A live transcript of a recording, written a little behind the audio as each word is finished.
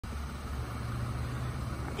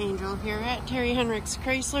Angel here at Terry Henricks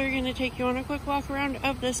Chrysler. Going to take you on a quick walk around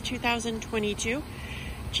of this 2022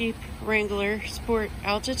 Jeep Wrangler Sport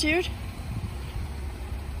Altitude.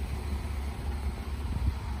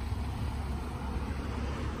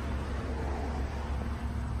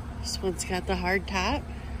 This one's got the hard top,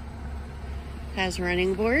 has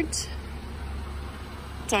running boards,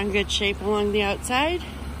 it's on good shape along the outside.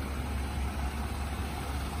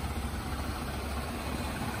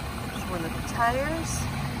 Here's one of the tires.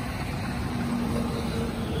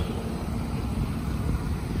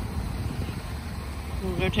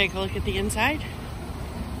 We'll go take a look at the inside.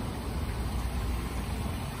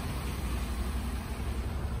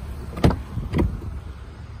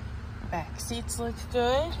 Back seats look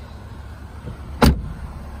good.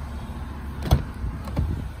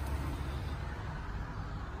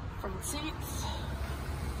 Front seats.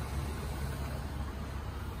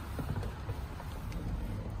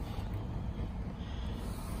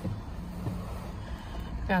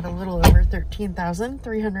 Got a little over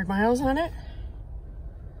 13,300 miles on it.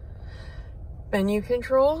 Menu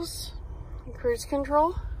controls, cruise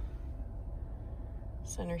control,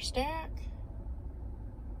 center stack,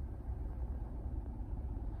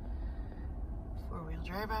 four-wheel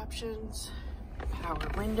drive options, power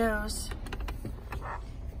windows,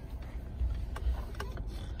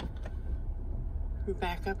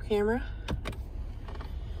 backup camera.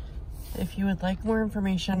 If you would like more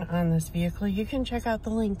information on this vehicle, you can check out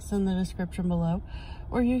the links in the description below,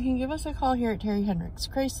 or you can give us a call here at Terry Henricks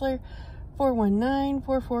Chrysler,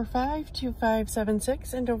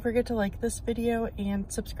 419-445-2576, and don't forget to like this video and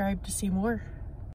subscribe to see more.